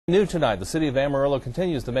New tonight, the city of Amarillo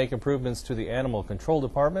continues to make improvements to the animal control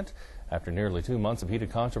department after nearly 2 months of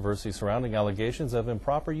heated controversy surrounding allegations of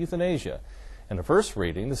improper euthanasia. In the first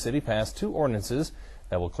reading, the city passed 2 ordinances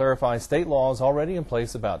that will clarify state laws already in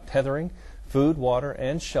place about tethering, food, water,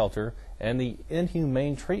 and shelter, and the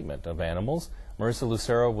inhumane treatment of animals. Marissa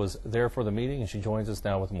Lucero was there for the meeting, and she joins us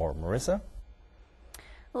now with more. Marissa?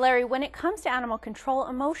 Larry, when it comes to animal control,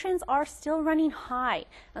 emotions are still running high.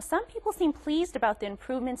 Now, some people seem pleased about the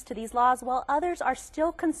improvements to these laws, while others are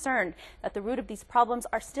still concerned that the root of these problems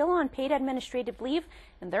are still on paid administrative leave,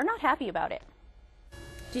 and they're not happy about it.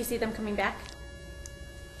 Do you see them coming back?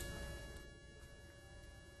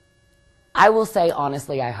 I will say,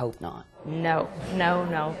 honestly, I hope not. No.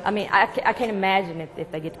 I mean, I can't imagine if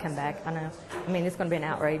they get to come back. I know. I mean, it's going to be an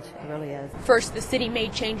outrage. It really is. First, the city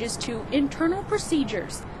made changes to internal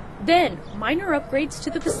procedures. Then, minor upgrades to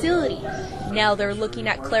the facility. Now they're looking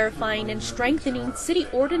at clarifying and strengthening city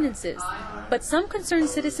ordinances. But some concerned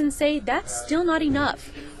citizens say that's still not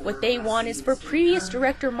enough. What they want is for previous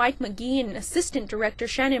director Mike McGee and assistant director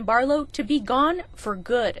Shannon Barlow to be gone for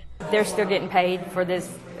good. They're still getting paid for this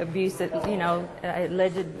abuse,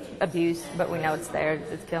 alleged abuse, but we know it's there.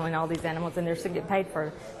 It's killing all these animals, and they're still getting paid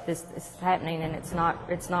for this. It's happening, and it's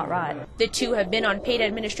not right. The 2 have been on paid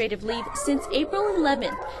administrative leave since April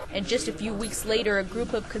 11th, and just a few weeks later, a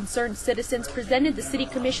group of concerned citizens presented the city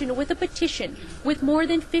commission with a petition with more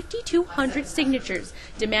than 5,200 signatures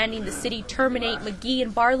demanding the city terminate McGee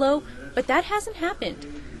and Barlow, but that hasn't happened.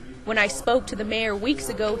 When I spoke to the mayor weeks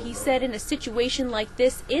ago, he said in a situation like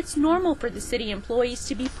this, it's normal for the city employees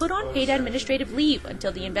to be put on paid administrative leave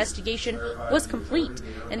until the investigation was complete,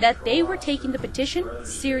 and that they were taking the petition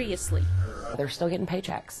seriously. They're still getting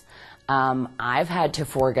paychecks. I've had to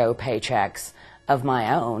forego paychecks of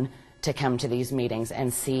my own to come to these meetings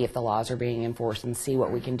and see if the laws are being enforced and see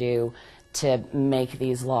what we can do to make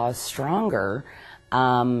these laws stronger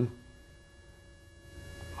while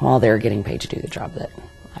they're getting paid to do the job that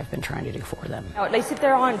I've been trying to do for them. At least if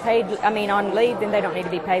they're on on leave, then they don't need to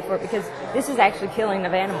be paid for it, because this is actually killing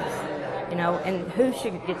of animals, and who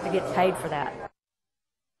should get paid for that?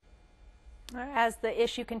 As the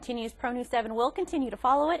issue continues, Pro News 7 will continue to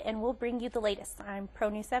follow it, and we'll bring you the latest. I'm Pro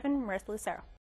News 7, Marissa Lucero.